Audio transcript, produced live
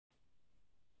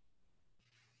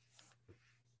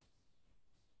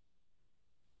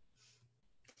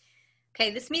Okay,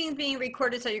 this meeting is being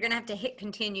recorded, so you're going to have to hit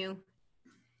continue.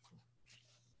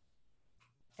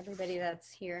 Everybody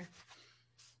that's here.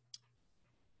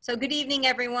 So good evening,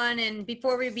 everyone. And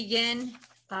before we begin,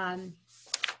 I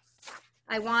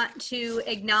want to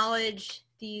acknowledge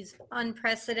these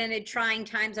unprecedented, trying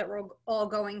times that we're all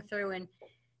going through and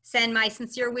send my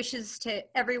sincere wishes to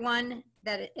everyone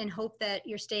and hope that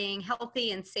you're staying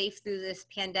healthy and safe through this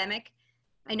pandemic.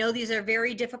 I know these are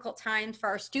very difficult times for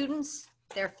our students,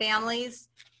 their families,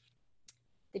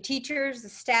 the teachers, the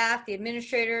staff, the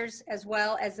administrators, as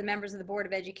well as the members of the Board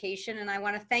of Education. And I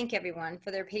want to thank everyone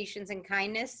for their patience and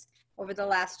kindness over the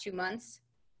last 2 months.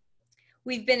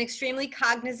 We've been extremely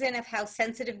cognizant of how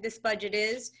sensitive this budget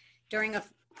is during a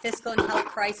fiscal and health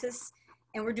crisis,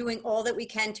 and we're doing all that we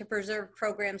can to preserve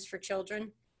programs for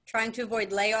children, trying to avoid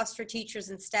layoffs for teachers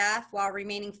and staff while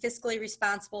remaining fiscally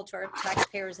responsible to our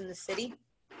taxpayers in the city.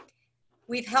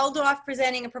 We've held off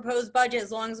presenting a proposed budget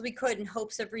as long as we could in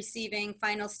hopes of receiving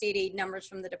final state aid numbers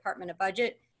from the Department of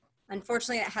Budget.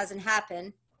 Unfortunately, that hasn't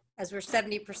happened as we're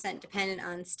 70% dependent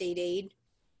on state aid.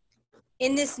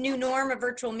 In this new norm of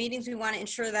virtual meetings, we want to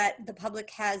ensure that the public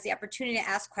has the opportunity to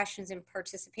ask questions and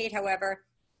participate. However,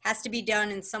 has to be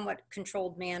done in somewhat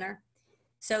controlled manner.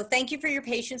 So thank you for your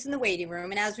patience in the waiting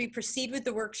room. And as we proceed with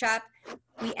the workshop,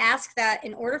 we ask that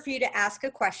in order for you to ask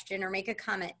a question or make a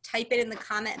comment, type it in the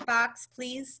comment box,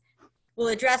 please. We'll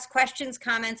address questions,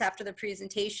 comments after the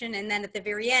presentation. And then at the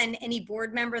very end, any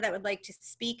board member that would like to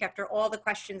speak after all the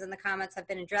questions and the comments have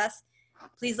been addressed,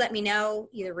 please let me know,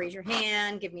 either raise your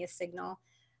hand, give me a signal,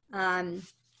 and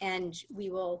we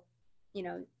will,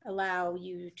 allow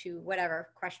you to whatever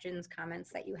questions,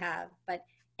 comments that you have. But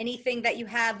anything that you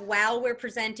have while we're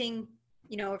presenting,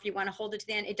 if you want to hold it to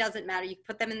the end, it doesn't matter. You can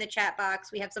put them in the chat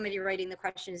box. We have somebody writing the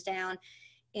questions down,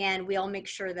 and we'll make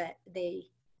sure that they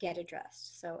get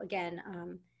addressed. So again,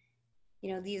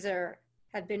 these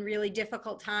have been really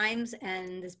difficult times,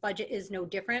 and this budget is no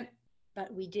different,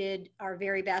 but we did our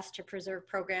very best to preserve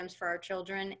programs for our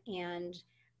children and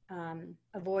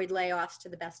avoid layoffs to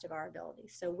the best of our ability.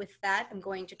 So with that, I'm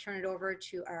going to turn it over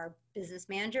to our business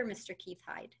manager, Mr. Keith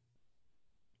Hyde.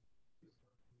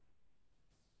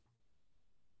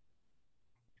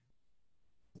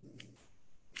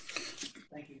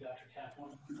 Thank you, Dr.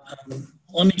 Kaplan.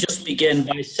 Let me just begin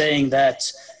by saying that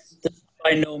this is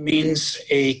by no means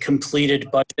a completed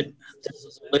budget. This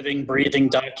is a living, breathing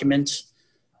document.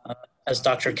 As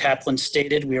Dr. Kaplan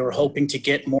stated, we were hoping to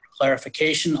get more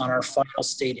clarification on our final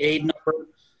state aid number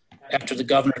after the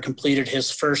governor completed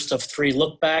his first of 3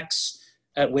 lookbacks,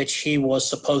 at which he was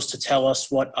supposed to tell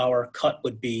us what our cut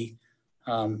would be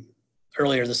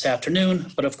earlier this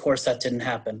afternoon, but of course that didn't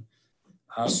happen.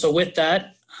 So with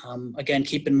that, again,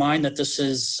 keep in mind that this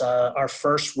is our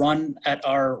first run at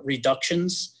our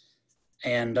reductions,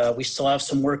 and we still have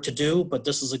some work to do, but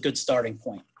this is a good starting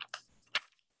point.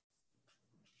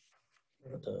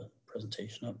 Put the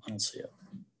presentation up, I don't see it.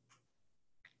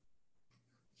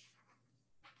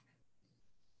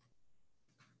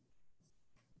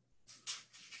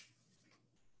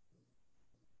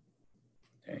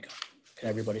 There you go. Can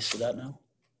everybody see that now?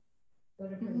 Go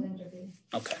to presenter view.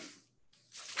 Okay.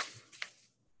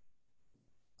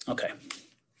 Okay.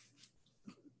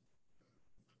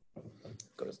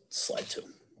 Go to slide 2.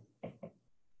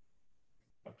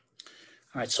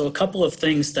 All right, so a couple of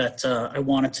things that I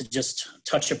wanted to just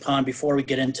touch upon before we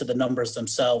get into the numbers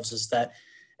themselves is that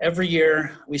every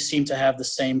year we seem to have the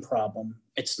same problem.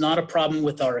 It's not a problem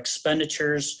with our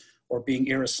expenditures or being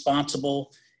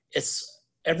irresponsible. It's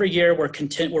every year we're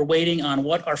waiting on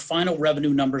what our final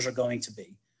revenue numbers are going to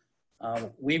be.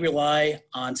 We rely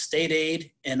on state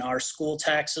aid and our school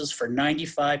taxes for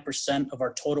 95% of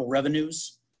our total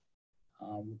revenues.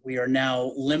 We are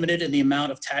now limited in the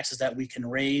amount of taxes that we can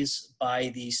raise by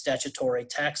the statutory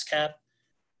tax cap,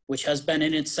 which has been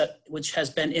in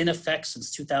effect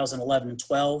since 2011 and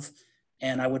 12.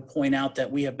 And I would point out that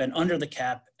we have been under the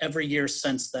cap every year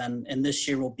since then, and this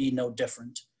year will be no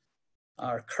different.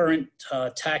 Our current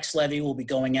tax levy will be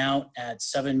going out at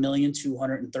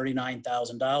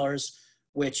 $7,239,000,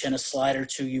 which in a slide or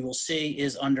two you will see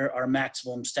is under our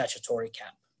maximum statutory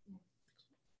cap.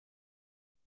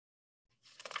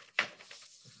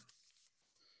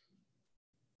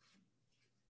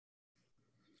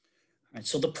 All right,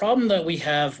 so the problem that we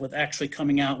have with actually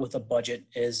coming out with a budget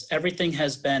is the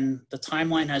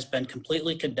timeline has been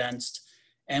completely condensed,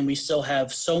 and we still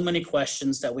have so many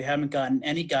questions that we haven't gotten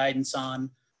any guidance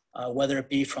on, whether it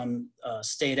be from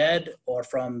state ed or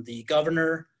from the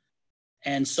governor.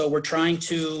 And so we're trying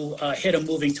to hit a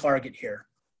moving target here.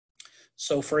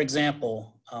 So for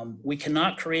example, we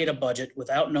cannot create a budget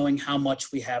without knowing how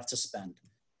much we have to spend.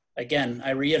 Again, I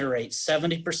reiterate,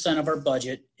 70% of our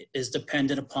budget is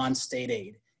dependent upon state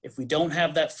aid. If we don't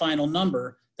have that final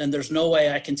number, then there's no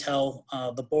way I can tell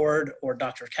the board or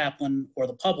Dr. Kaplan or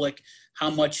the public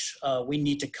how much we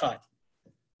need to cut.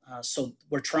 So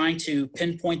we're trying to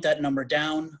pinpoint that number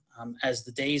down. As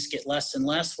the days get less and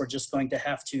less, we're just going to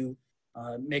have to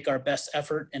make our best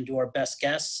effort and do our best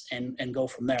guess and go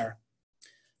from there.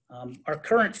 Our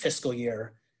current fiscal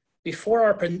year, before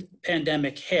our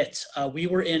pandemic hit, we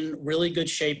were in really good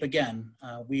shape again.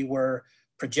 We were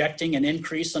projecting an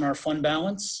increase in our fund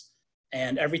balance,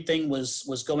 and everything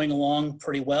was going along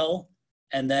pretty well.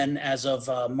 And then as of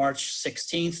March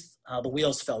 16th, the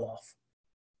wheels fell off.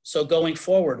 So going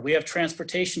forward, we have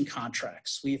transportation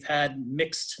contracts. We've had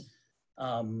mixed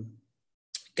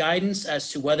guidance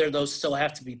as to whether those still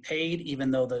have to be paid, even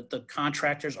though the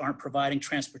contractors aren't providing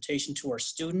transportation to our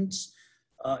students.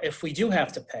 If we do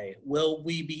have to pay, will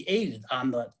we be aided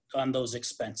on those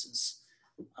expenses?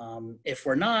 If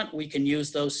we're not, we can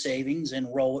use those savings and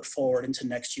roll it forward into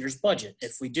next year's budget.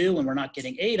 If we do and we're not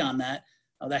getting aid on that,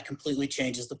 that completely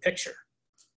changes the picture.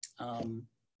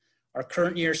 Our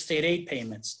current year state aid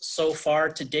payments. So far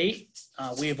to date,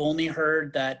 we have only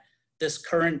heard that this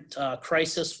current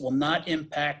crisis will not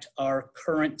impact our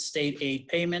current state aid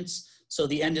payments. So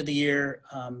the end of the year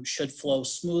should flow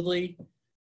smoothly.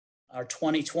 Our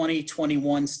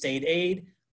 2020-21 state aid,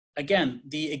 again,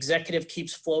 the executive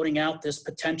keeps floating out this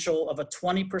potential of a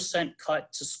 20% cut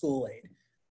to school aid.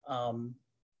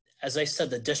 As I said,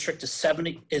 the district is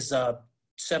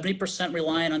 70%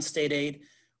 reliant on state aid.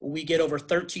 We get over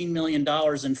 $13 million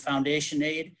in foundation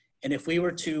aid. And if we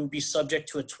were to be subject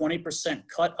to a 20%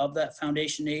 cut of that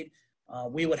foundation aid,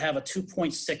 we would have a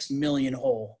 2.6 million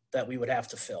hole that we would have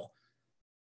to fill.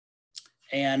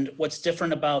 And what's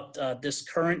different about this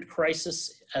current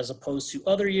crisis as opposed to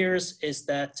other years is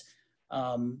that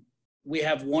we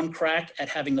have one crack at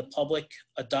having the public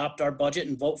adopt our budget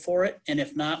and vote for it. And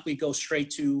if not, we go straight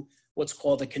to what's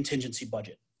called a contingency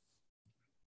budget.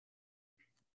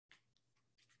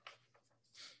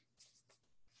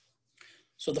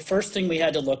 So the first thing we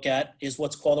had to look at is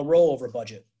what's called a rollover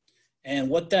budget. And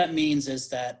what that means is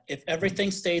that if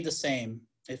everything stayed the same,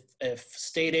 if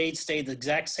state aid stayed the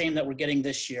exact same that we're getting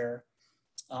this year,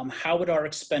 how would our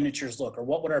expenditures look, or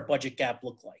what would our budget gap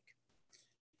look like?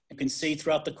 You can see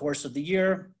throughout the course of the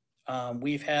year,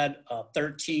 we've had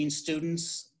 13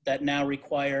 students that now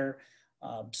require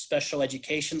special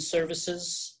education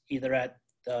services, either at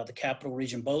the Capital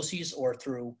Region BOCES or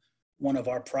through one of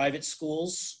our private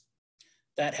schools.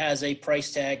 That has a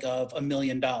price tag of $1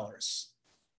 million.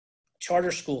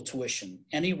 Charter school tuition.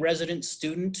 Any resident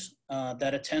student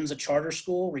that attends a charter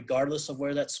school, regardless of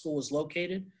where that school is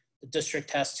located, the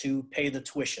district has to pay the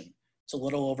tuition. It's a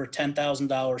little over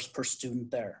 $10,000 per student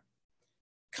there.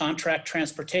 Contract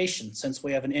transportation, since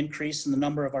we have an increase in the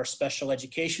number of our special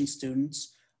education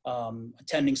students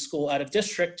attending school out of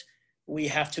district, we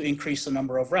have to increase the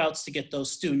number of routes to get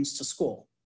those students to school.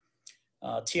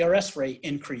 TRS rate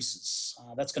increases.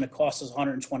 That's going to cost us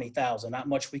 $120,000. Not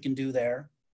much we can do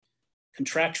there.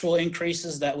 Contractual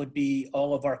increases, that would be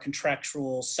all of our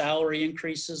contractual salary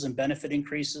increases and benefit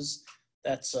increases.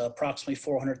 That's approximately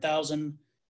 $400,000.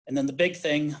 And then the big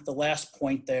thing, the last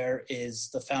point there,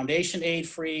 is the foundation aid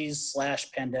freeze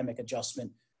 / pandemic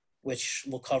adjustment, which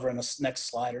we'll cover in the next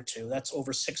slide or two. That's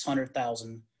over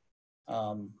 $600,000,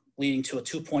 leading to a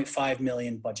 $2.5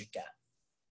 million budget gap.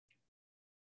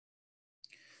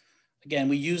 Again,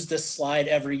 we use this slide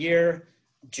every year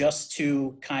just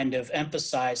to kind of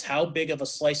emphasize how big of a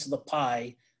slice of the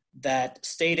pie that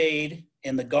state aid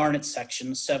in the Garnet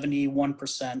section,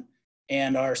 71%,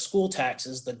 and our school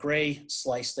taxes, the gray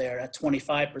slice there, at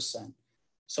 25%.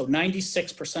 So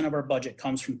 96% of our budget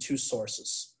comes from two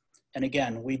sources. And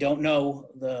again, we don't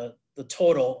know the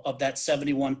total of that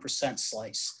 71%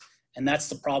 slice. And that's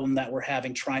the problem that we're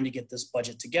having trying to get this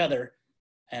budget together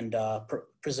and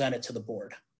present it to the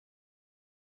board.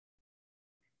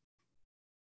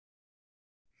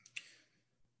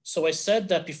 So I said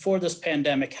that before this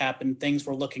pandemic happened, things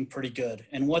were looking pretty good.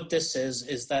 And what this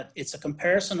is that it's a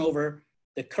comparison over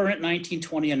the current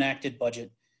 1920 enacted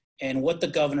budget and what the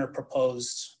governor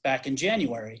proposed back in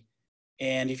January.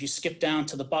 And if you skip down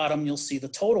to the bottom, you'll see the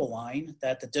total line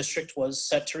that the district was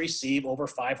set to receive over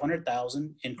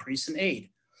 $500,000 increase in aid.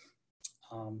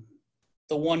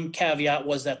 The one caveat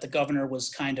was that the governor was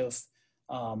kind of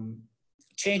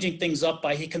changing things up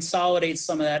by he consolidated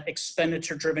some of that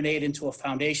expenditure-driven aid into a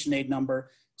foundation aid number.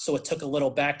 So it took a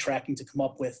little backtracking to come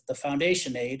up with the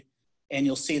foundation aid. And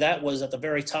you'll see that was at the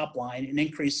very top line, an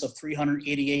increase of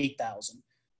 $388,000.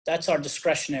 That's our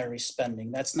discretionary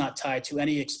spending. That's not tied to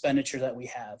any expenditure that we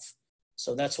have.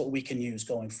 So that's what we can use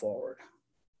going forward.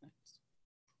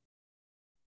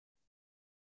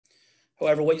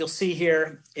 However, what you'll see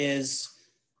here is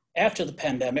after the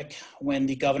pandemic, when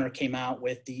the governor came out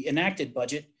with the enacted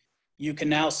budget, you can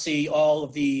now see all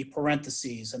of the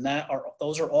parentheses, and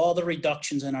those are all the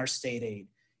reductions in our state aid.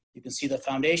 You can see the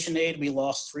foundation aid, we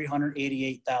lost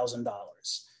 $388,000.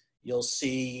 You'll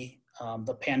see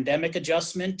the pandemic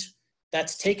adjustment,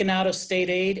 that's taken out of state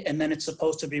aid, and then it's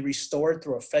supposed to be restored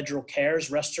through a federal CARES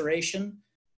restoration.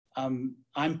 I'm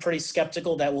pretty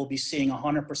skeptical that we'll be seeing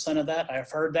 100% of that.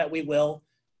 I've heard that we will,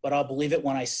 but I'll believe it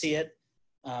when I see it.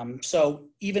 So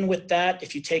even with that,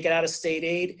 if you take it out of state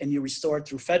aid and you restore it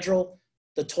through federal,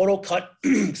 the total cut,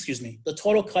 excuse me, the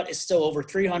total cut is still over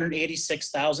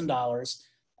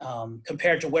 $386,000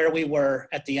 compared to where we were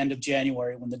at the end of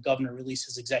January when the governor released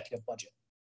his executive budget.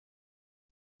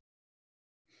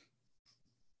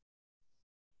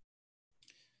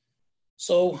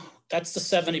 So that's the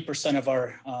 70% of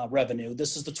our revenue.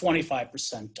 This is the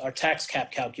 25%, our tax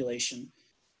cap calculation.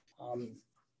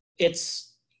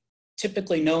 It's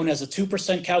typically known as a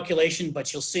 2% calculation,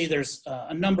 but you'll see there's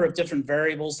a number of different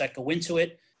variables that go into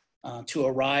it to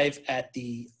arrive at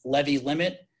the levy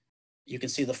limit. You can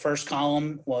see the first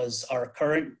column was our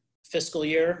current fiscal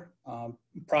year,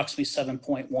 approximately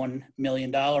 $7.1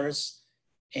 million.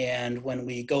 And when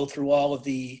we go through all of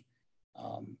the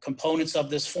components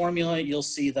of this formula, you'll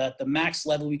see that the max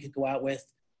levy we could go out with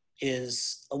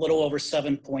is a little over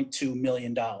 $7.2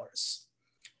 million.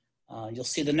 You'll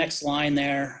see the next line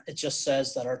there. It just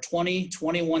says that our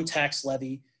 2021 tax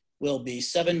levy will be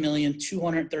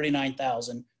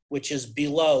 $7,239,000, which is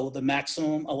below the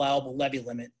maximum allowable levy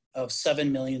limit of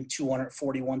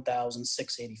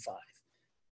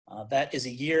 $7,241,685. That is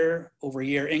a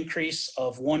year-over-year increase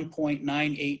of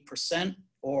 1.98%,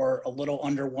 or a little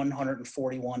under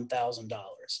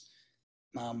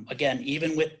 $141,000. Again,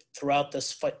 even throughout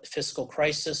this fiscal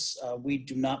crisis, we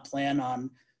do not plan on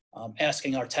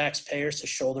asking our taxpayers to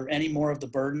shoulder any more of the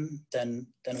burden than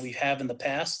we have in the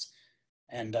past.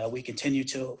 And we continue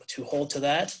to hold to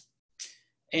that.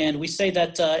 And we say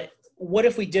that, what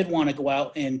if we did want to go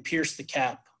out and pierce the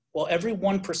cap? Well, every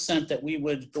 1% that we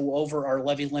would go over our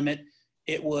levy limit,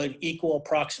 it would equal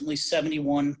approximately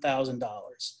 $71,000.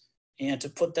 And to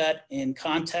put that in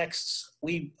context,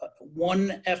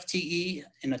 one FTE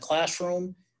in a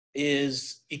classroom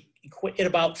is at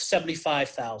about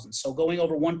 $75,000. So going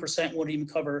over 1% wouldn't even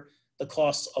cover the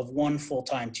cost of one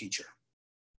full-time teacher.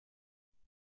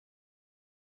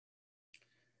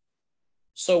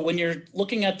 So when you're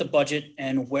looking at the budget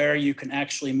and where you can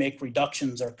actually make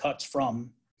reductions or cuts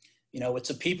from, it's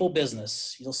a people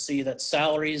business. You'll see that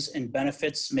salaries and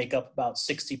benefits make up about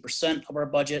 60% of our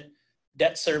budget.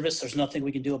 Debt service, there's nothing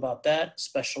we can do about that.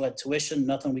 Special ed tuition,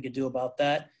 nothing we can do about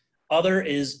that. Other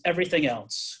is everything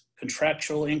else.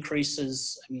 Contractual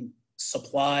increases,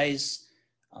 supplies,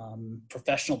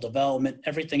 professional development,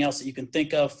 everything else that you can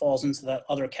think of falls into that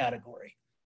other category.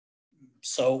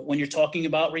 So when you're talking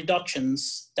about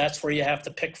reductions, that's where you have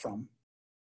to pick from.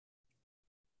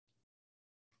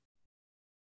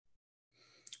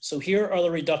 So here are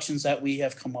the reductions that we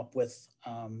have come up with.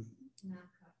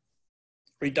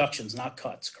 Reductions, not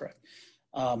cuts, correct.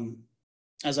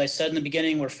 As I said in the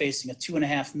beginning, we're facing a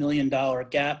 $2.5 million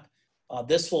gap.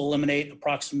 This will eliminate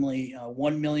approximately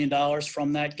 $1 million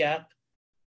from that gap.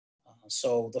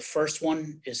 So the first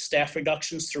one is staff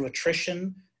reductions through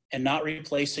attrition and not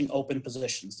replacing open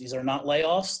positions. These are not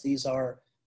layoffs. These are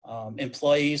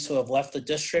employees who have left the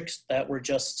district that we're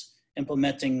just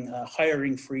implementing a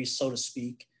hiring freeze, so to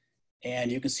speak.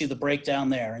 And you can see the breakdown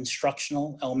there.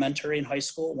 Instructional, elementary and high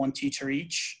school, 1 teacher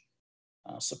each.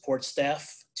 Support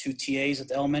staff, 2 TAs at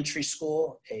the elementary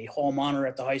school, a hall monitor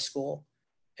at the high school.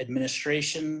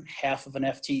 Administration, half of an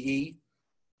FTE.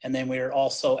 And then we're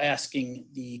also asking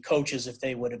the coaches if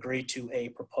they would agree to a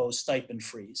proposed stipend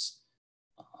freeze.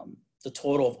 The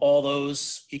total of all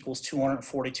those equals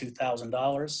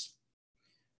 $242,000.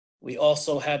 We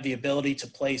also have the ability to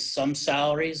place some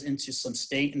salaries into some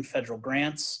state and federal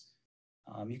grants.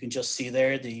 You can just see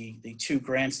there the 2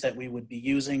 grants that we would be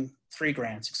using, 3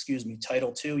 grants, excuse me,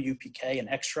 Title II, UPK, and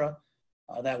Extra.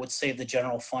 That would save the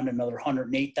general fund another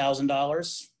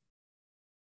 $108,000.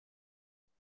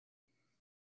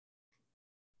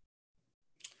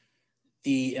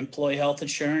 The employee health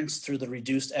insurance through the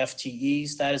reduced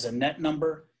FTEs, that is a net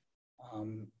number.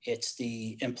 It's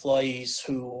the employees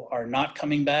who are not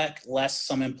coming back, less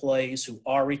some employees who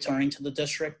are returning to the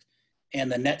district, and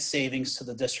the net savings to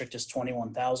the district is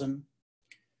 $21,000.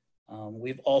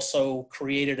 We've also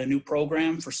created a new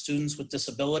program for students with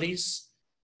disabilities.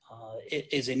 It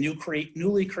is a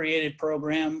newly created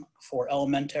program for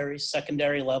elementary,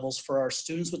 secondary levels for our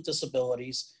students with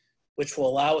disabilities, which will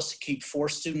allow us to keep 4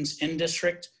 students in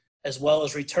district, as well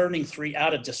as returning 3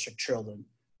 out-of-district children,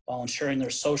 while ensuring their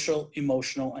social,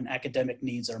 emotional, and academic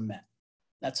needs are met.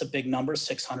 That's a big number,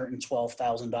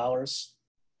 $612,000.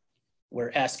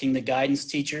 We're asking the guidance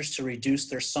teachers to reduce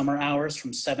their summer hours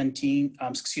from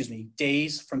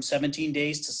days from 17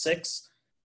 days to 6,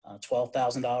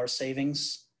 $12,000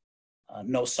 savings.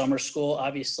 No summer school,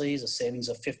 obviously, is a savings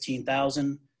of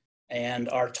 $15,000. And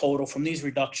our total from these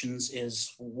reductions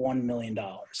is $1 million.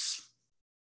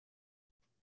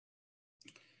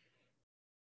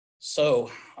 So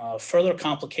further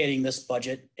complicating this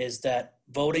budget is that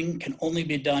voting can only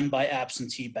be done by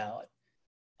absentee ballot.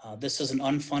 This is an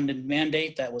unfunded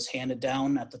mandate that was handed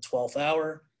down at the 12th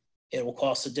hour. It will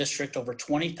cost the district over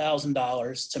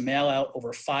 $20,000 to mail out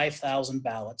over 5,000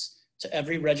 ballots to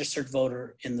every registered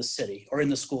voter in the city or in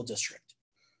the school district.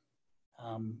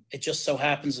 It just so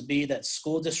happens to be that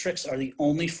school districts are the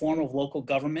only form of local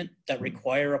government that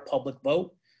require a public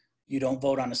vote. You don't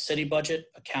vote on a city budget,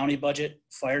 a county budget,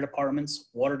 fire departments,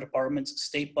 water departments,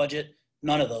 state budget,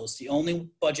 none of those. The only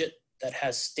budget that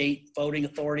has state voting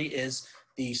authority is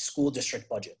the school district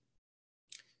budget.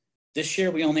 This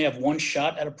year, we only have 1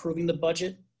 shot at approving the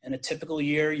budget. In a typical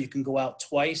year, you can go out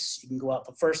twice. You can go out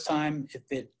the first time.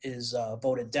 If it is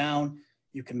voted down,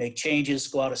 you can make changes,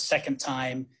 go out a second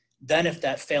time. Then if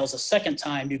that fails a second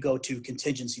time, you go to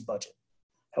contingency budget.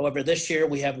 However, this year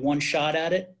we have 1 shot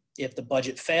at it. If the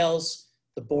budget fails,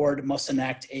 the board must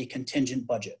enact a contingent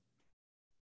budget.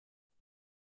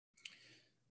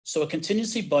 So a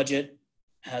contingency budget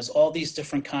has all these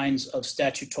different kinds of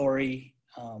statutory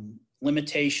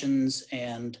limitations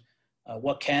and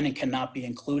what can and cannot be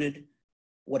included.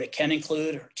 What it can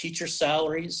include are teacher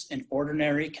salaries and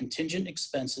ordinary contingent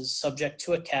expenses subject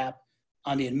to a cap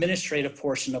on the administrative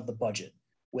portion of the budget,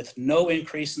 with no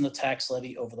increase in the tax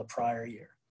levy over the prior year.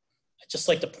 I'd just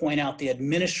like to point out the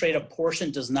administrative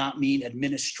portion does not mean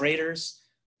administrators.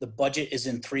 The budget is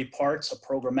in 3 parts, a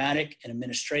programmatic, an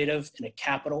administrative, and a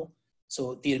capital.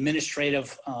 So the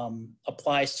administrative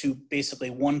applies to basically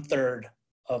 1/3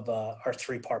 of our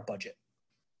 3-part budget.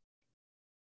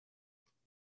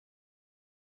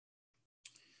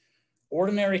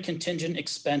 Ordinary contingent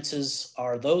expenses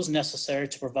are those necessary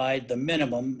to provide the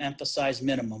minimum, emphasize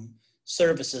minimum,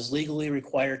 services legally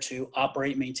required to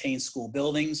operate and maintain school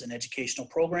buildings and educational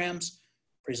programs,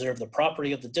 preserve the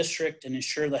property of the district, and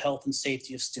ensure the health and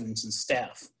safety of students and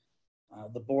staff.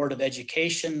 The Board of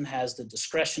Education has the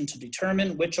discretion to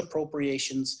determine which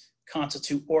appropriations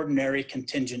constitute ordinary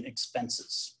contingent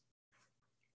expenses.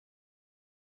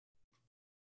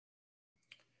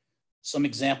 Some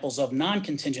examples of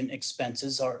non-contingent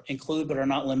expenses include but are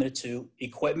not limited to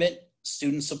equipment,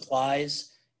 student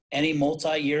supplies, any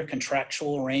multi-year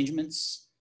contractual arrangements,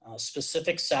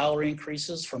 specific salary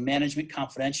increases for management,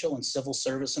 confidential, and civil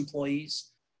service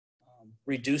employees,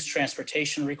 reduced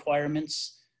transportation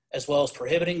requirements, as well as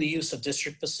prohibiting the use of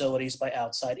district facilities by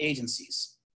outside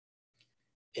agencies.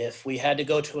 If we had to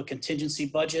go to a contingency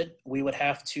budget, we would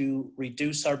have to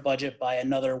reduce our budget by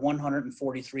another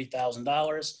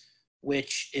 $143,000,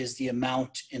 which is the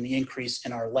amount in the increase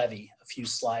in our levy a few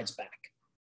slides back.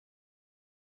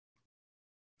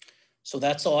 So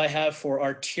that's all I have for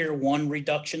our Tier 1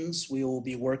 reductions. We will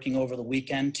be working over the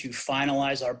weekend to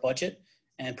finalize our budget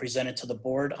and present it to the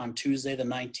board on Tuesday the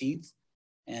 19th.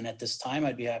 And at this time,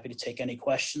 I'd be happy to take any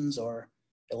questions or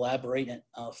elaborate it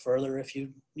further if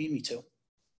you need me to.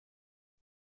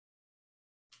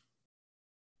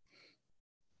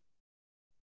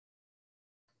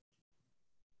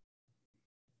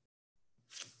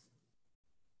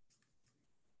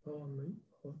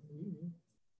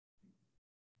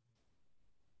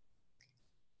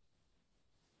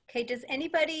 Okay, does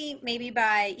anybody, maybe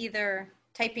by either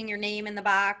typing your name in the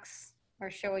box or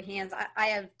show of hands, I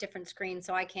have different screens,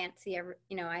 so I can't see every,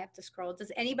 I have to scroll.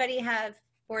 Does anybody have,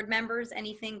 board members,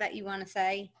 anything that you want to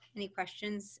say? Any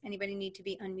questions? Anybody need to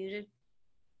be unmuted?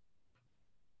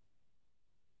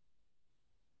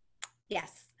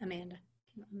 Yes, Amanda.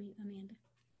 Can you unmute Amanda?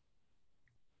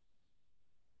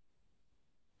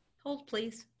 Hold,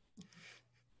 please.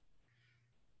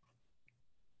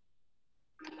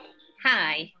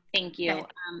 Hi, thank you.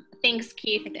 Thanks,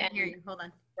 Keith, I can't hear you. Hold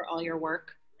on. for all your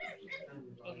work.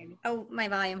 Oh, my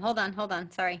volume. Hold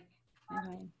on. Sorry.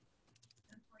 My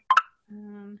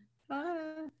volume. How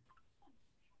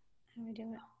do I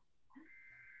do it?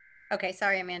 Okay,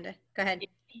 sorry, Amanda. Go ahead.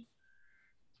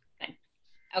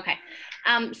 Okay.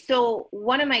 So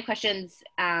one of my questions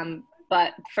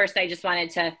But first, I just wanted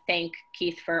to thank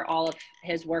Keith for all of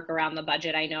his work around the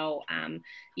budget. I know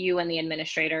you and the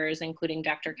administrators, including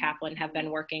Dr. Kaplan, have been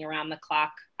working around the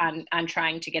clock on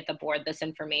trying to get the board this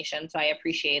information, so I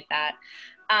appreciate that.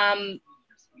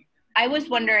 I was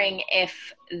wondering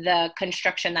if the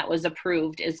construction that was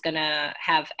approved is going to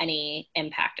have any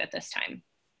impact at this time.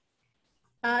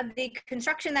 The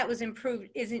construction that was improved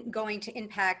isn't going to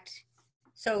impact,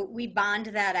 so we bond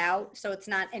that out, so it's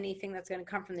not anything that's going to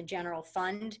come from the general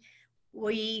fund.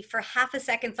 We, for half a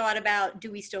second, thought about,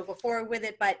 do we still go forward with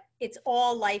it? But it's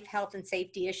all life, health, and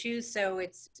safety issues. So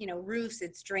it's, you know, roofs,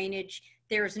 it's drainage.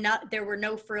 There were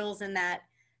no frills in that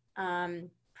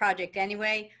project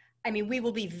anyway. I mean, we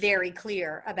will be very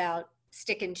clear about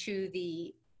sticking to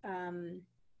the $10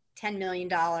 million,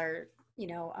 you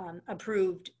know,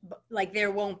 approved. Like,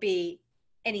 there won't be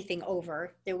anything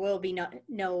over. There will be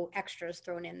no extras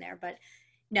thrown in there. But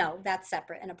no, that's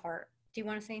separate and apart. Do you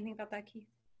want to say anything about that, Keith?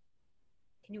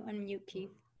 Can you unmute Keith?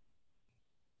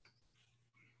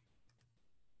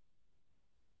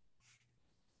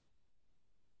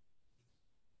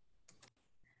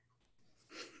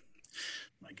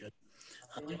 My good.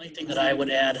 The only thing that I would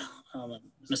add,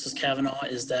 Mrs. Kavanaugh,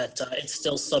 is that it's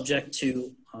still subject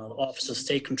to the Office of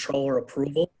State Controller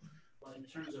approval. But in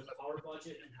terms of our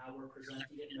budget and how we're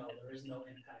presenting it, no, there is no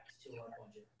impact to our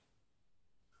budget.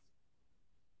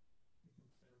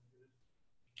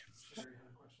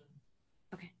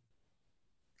 Okay.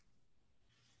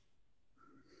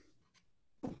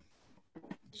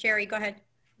 Sherry, go ahead.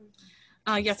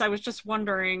 Yes, I was just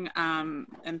wondering,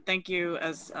 and thank you,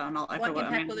 as I'll echo What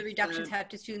impact will the reductions have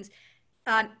to students?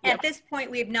 At this point,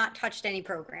 we have not touched any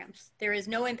programs. There is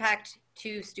no impact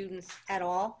to students at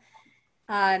all.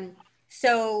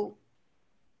 So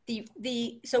we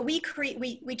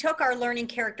took our learning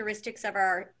characteristics of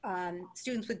our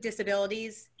students with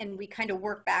disabilities, and we kind of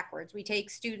work backwards. We take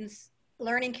students'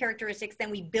 learning characteristics,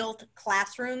 then we built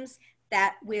classrooms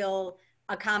that will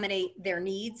accommodate their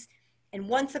needs. And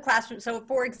once the classroom, so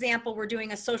for example, we're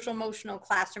doing a social emotional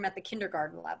classroom at the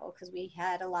kindergarten level because we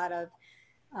had a lot of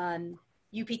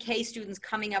UPK students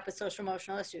coming up with social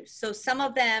emotional issues. So some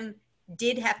of them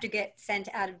did have to get sent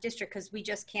out of district because we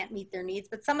just can't meet their needs,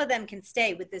 but some of them can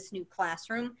stay with this new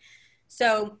classroom.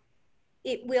 So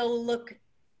it will look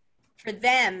for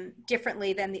them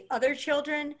differently than the other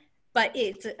children, but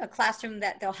it's a classroom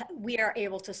that we are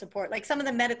able to support. Like some of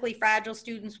the medically fragile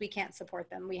students, we can't support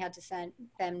them. We had to send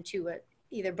them to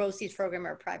either BOCES program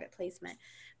or a private placement.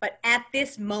 But at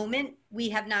this moment, we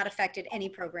have not affected any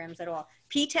programs at all.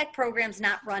 P-TECH program's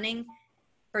not running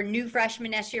for new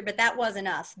freshmen next year, but that wasn't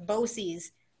us.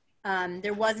 BOCES,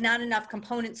 there was not enough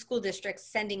component school districts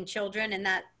sending children, and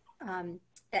that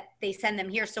they send them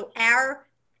here. So our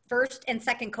first and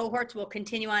second cohorts will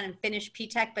continue on and finish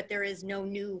P-TECH, but there is no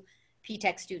new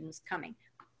P-TECH students coming.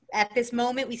 At this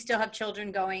moment, we still have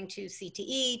children going to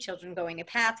CTE, children going to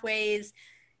Pathways.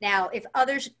 Now, if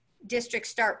other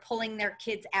districts start pulling their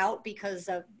kids out because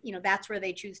of, you know, that's where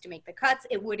they choose to make the cuts,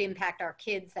 it would impact our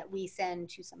kids that we send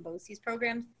to some BOCES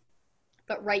programs.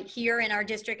 But right here in our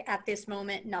district at this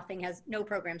moment, no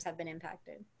programs have been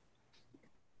impacted.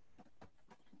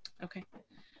 Okay.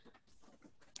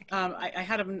 I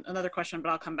had another question, but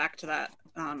I'll come back to that.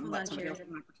 Let somebody else have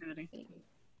an opportunity.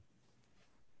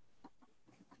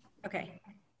 Okay,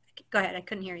 go ahead. I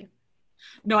couldn't hear you.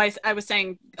 No, I was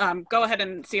saying, go ahead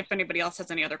and see if anybody else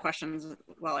has any other questions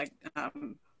while I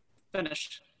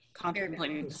finish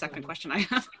contemplating the second question I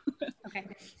have. Okay,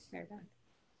 very good.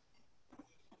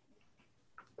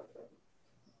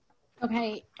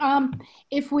 Okay,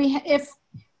 if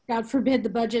God forbid the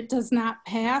budget does not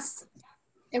pass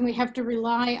and we have to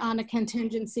rely on a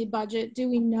contingency budget, do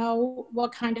we know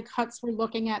what kind of cuts we're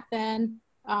looking at then?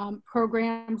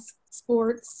 Programs,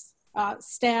 sports,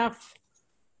 staff?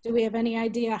 Do we have any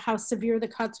idea how severe the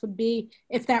cuts would be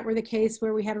if that were the case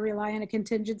where we had to rely on a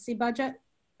contingency budget?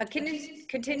 A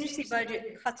contingency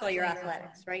budget cuts all your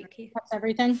athletics, right, Keith? Cuts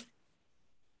everything?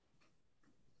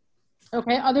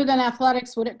 Okay, other than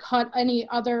athletics, would it cut any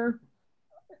other,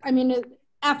 I mean,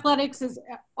 athletics is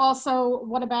also,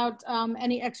 what about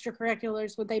any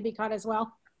extracurriculars? Would they be cut as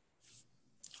well?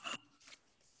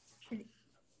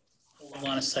 Hold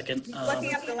on a second.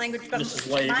 Looking up the language, but Mrs.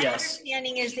 White, my yes.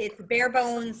 understanding is it's bare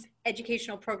bones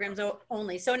educational programs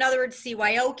only. So in other words,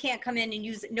 CYO can't come in and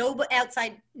use it. Nobody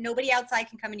outside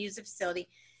can come and use the facility.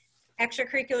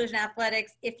 Extracurriculars and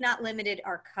athletics, if not limited,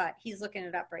 are cut. He's looking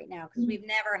it up right now because we've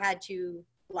never had to,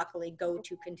 luckily, go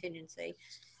to contingency.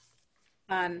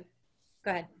 Go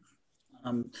ahead.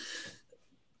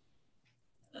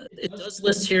 It does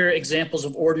list here examples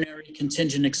of ordinary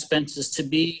contingent expenses to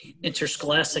be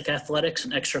interscholastic athletics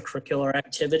and extracurricular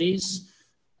activities.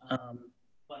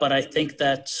 But I think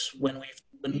that when we've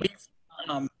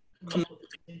come up with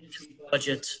the contingency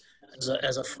budget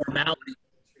as a formality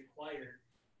that's required,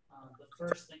 the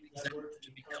first thing that were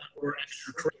to be cut were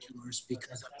extracurriculars,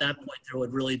 because at that point there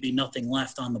would really be nothing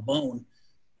left on the bone.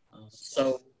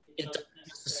 So it doesn't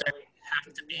necessarily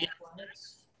have to be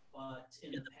athletics, but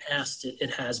in the past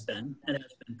it has been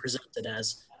presented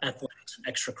as athletics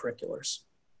and extracurriculars.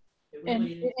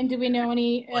 And do we know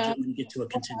any Budget when you get to a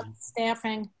contingency.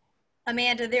 staffing?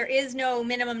 Amanda, there is no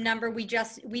minimum number. We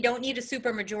don't need a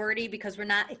super majority because we're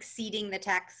not exceeding the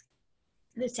tax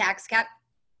cap.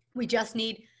 We just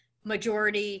need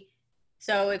majority.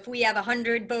 So if we have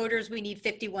 100 voters, we need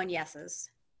 51 yeses.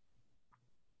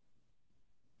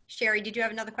 Sherry, did you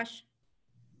have another question?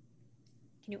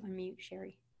 Can you unmute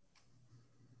Sherry?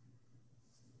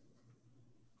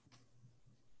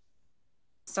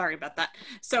 Sorry about that.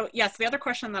 So yes, the other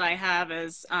question that I have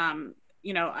is,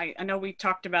 you know, I know we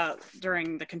talked about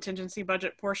during the contingency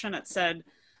budget portion, it said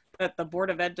that the Board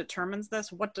of Ed determines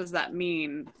this. What does that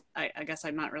mean? I guess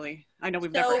I'm not really, I know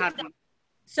we've never had one.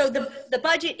 So the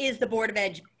budget is the Board of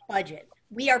Ed budget.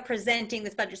 We are presenting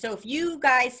this budget. So if you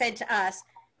guys said to us,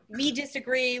 we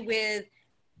disagree with,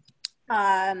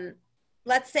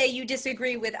 let's say you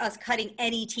disagree with us cutting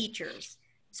any teachers.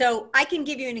 So I can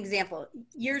give you an example.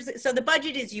 So the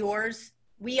budget is yours.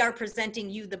 We are presenting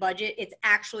you the budget. It's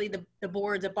actually the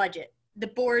board's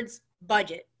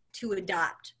budget to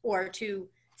adopt or to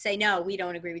say, no, we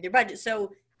don't agree with your budget.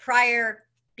 So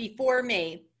before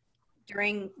May,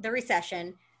 during the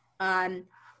recession,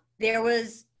 there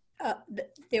was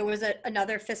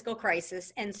another fiscal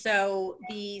crisis. And so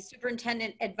the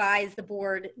superintendent advised the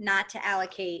board not to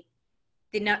allocate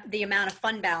the amount of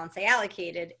fund balance they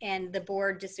allocated, and the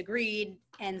board disagreed.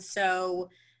 And so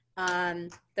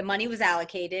the money was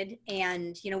allocated,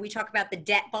 and, you know, we talk about the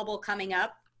debt bubble coming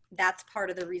up. That's part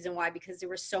of the reason why, because there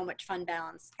was so much fund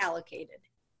balance allocated.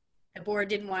 The board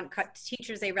didn't want to cut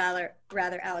teachers. They rather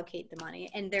allocate the money.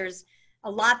 And there's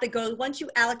a lot that goes, once you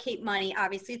allocate money,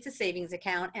 obviously it's a savings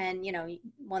account. And, you know,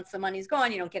 once the money's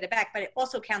gone, you don't get it back, but it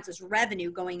also counts as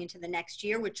revenue going into the next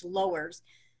year, which lowers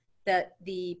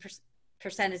the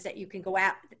percentage that you can go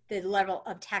at, the level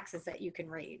of taxes that you can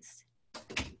raise.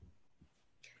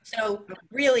 So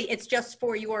really it's just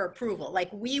for your approval. Like,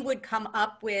 we would come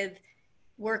up with,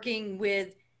 working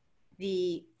with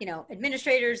the, you know,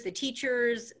 administrators, the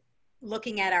teachers,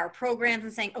 looking at our programs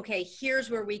and saying, okay,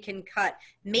 here's where we can cut.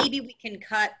 Maybe we can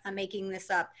cut, I'm making this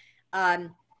up,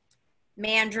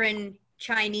 Mandarin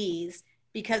Chinese,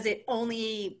 because it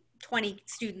only 20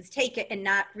 students take it and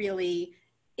not really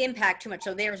impact too much.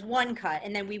 So there's one cut,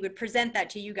 and then we would present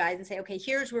that to you guys and say, okay,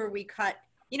 here's where we cut.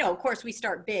 You know, of course we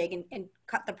start big and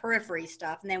cut the periphery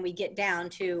stuff, and then we get down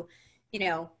to, you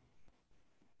know,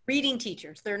 reading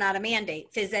teachers. They're not a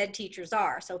mandate. Phys ed teachers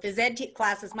are. So phys ed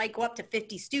classes might go up to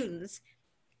 50 students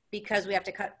because we have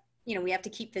to cut, you know, we have to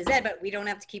keep phys ed, but we don't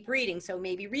have to keep reading. So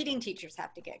maybe reading teachers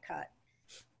have to get cut.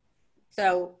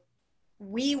 So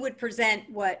we would present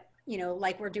what, you know,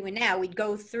 like we're doing now. We'd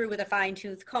go through with a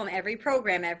fine-tooth comb every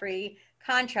program, every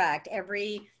contract,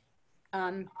 every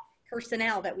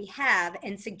personnel that we have,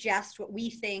 and suggest what we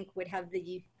think would have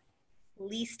the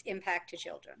least impact to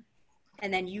children.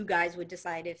 And then you guys would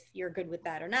decide if you're good with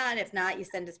that or not. If not, you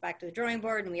send us back to the drawing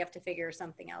board and we have to figure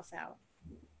something else out.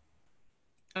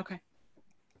 Okay.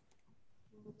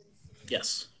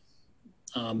 Yes.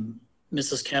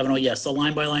 Mrs. Kavanaugh, yes, the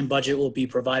line-by-line budget will be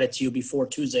provided to you before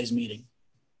Tuesday's meeting.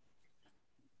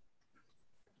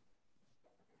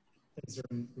 Is there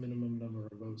a minimum number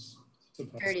of votes?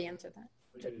 I already answered that.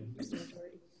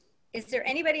 Is there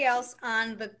anybody else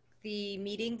on the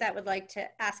meeting that would like to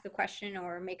ask a question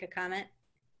or make a comment?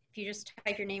 If you just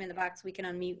type your name in the box, we can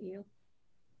unmute you.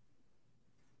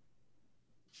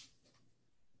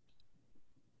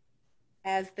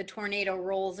 As the tornado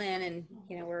rolls in and,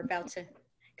 you know, we're about to,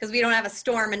 because we don't have a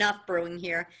storm enough brewing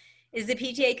here. Is the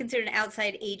PTA considered an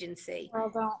outside agency?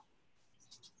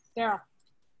 Yeah.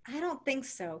 I don't think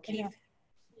so, Keith. Yeah.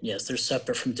 Yes, they're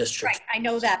separate from districts. Right, I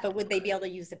know that, but would they be able to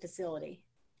use the facility?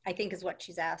 I think is what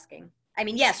she's asking. I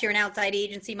mean, yes, you're an outside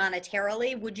agency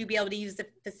monetarily. Would you be able to use the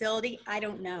facility? I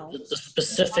don't know. The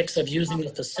specifics of using the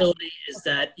facility is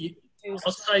that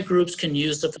outside groups can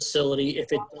use the facility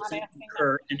if it doesn't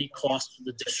incur any cost to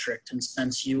the district. And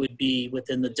since you would be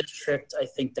within the district, I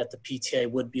think that the PTA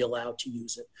would be allowed to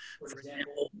use it. For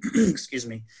example, excuse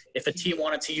me, if a team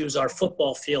wanted to use our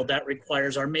football field, that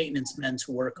requires our maintenance men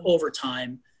to work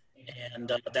overtime,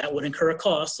 and that would incur a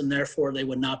cost, and therefore they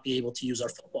would not be able to use our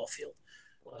football field.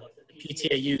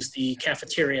 PTA use the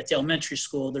cafeteria at the elementary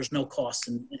school, there's no cost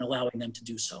in allowing them to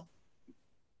do so.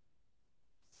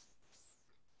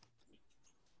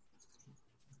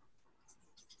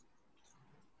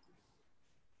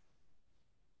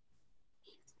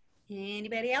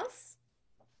 Anybody else?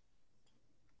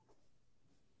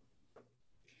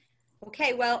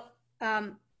 Okay, well,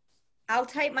 I'll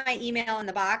type my email in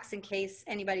the box in case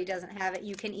anybody doesn't have it.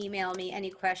 You can email me any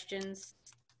questions.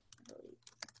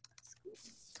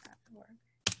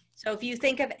 So if you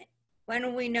think of, when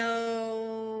will we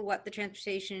know what the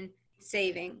transportation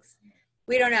savings?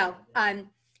 We don't know.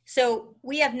 So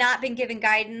we have not been given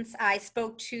guidance. I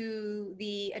spoke to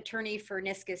the attorney for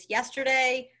NISCUS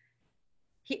yesterday.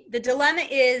 The dilemma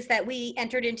is that we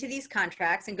entered into these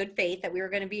contracts in good faith that we were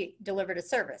going to be delivered a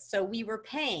service. So we were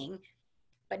paying,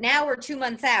 but now we're 2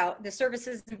 months out. The service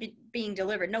isn't being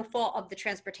delivered. No fault of the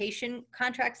transportation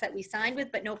contracts that we signed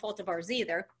with, but no fault of ours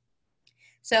either.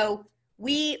 So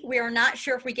we are not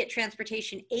sure if we get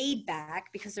transportation aid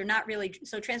back because they're not really.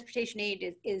 So transportation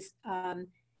aid is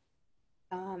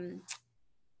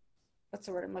what's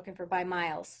the word I'm looking for? By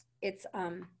miles. It's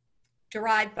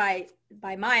derived by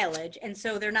mileage, and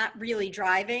so they're not really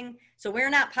driving. So we're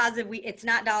not positive. It's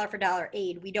not dollar for dollar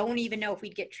aid. We don't even know if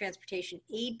we'd get transportation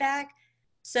aid back.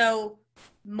 So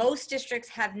most districts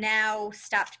have now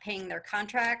stopped paying their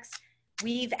contracts.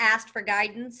 We've asked for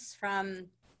guidance from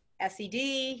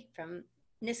SED, from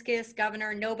NISCUS,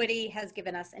 governor. Nobody has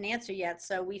given us an answer yet.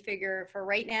 So we figure for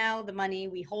right now, the money,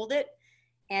 we hold it.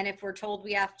 And if we're told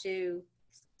we have to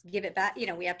give it back,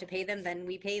 we have to pay them, then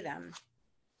we pay them.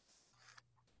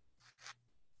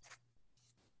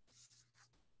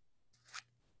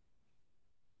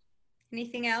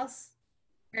 Anything else?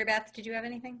 Mary Beth, did you have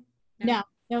anything? No,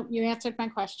 you answered my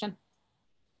question.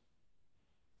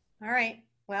 All right.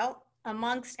 Well,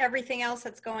 amongst everything else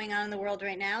that's going on in the world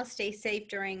right now, stay safe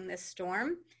during this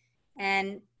storm.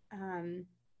 And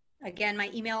again,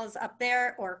 my email is up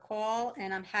there, or call,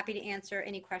 and I'm happy to answer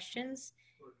any questions.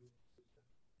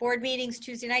 Board meetings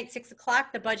Tuesday night, 6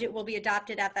 o'clock. The budget will be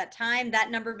adopted at that time. That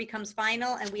number becomes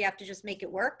final, and we have to just make it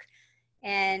work.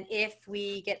 And if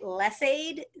we get less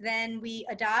aid than we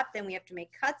adopt, then we have to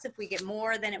make cuts. If we get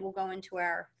more, then it will go into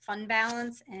our fund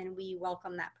balance, and we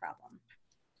welcome that problem.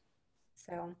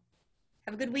 So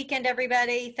have a good weekend,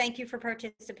 everybody. Thank you for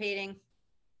participating.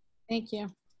 Thank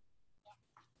you.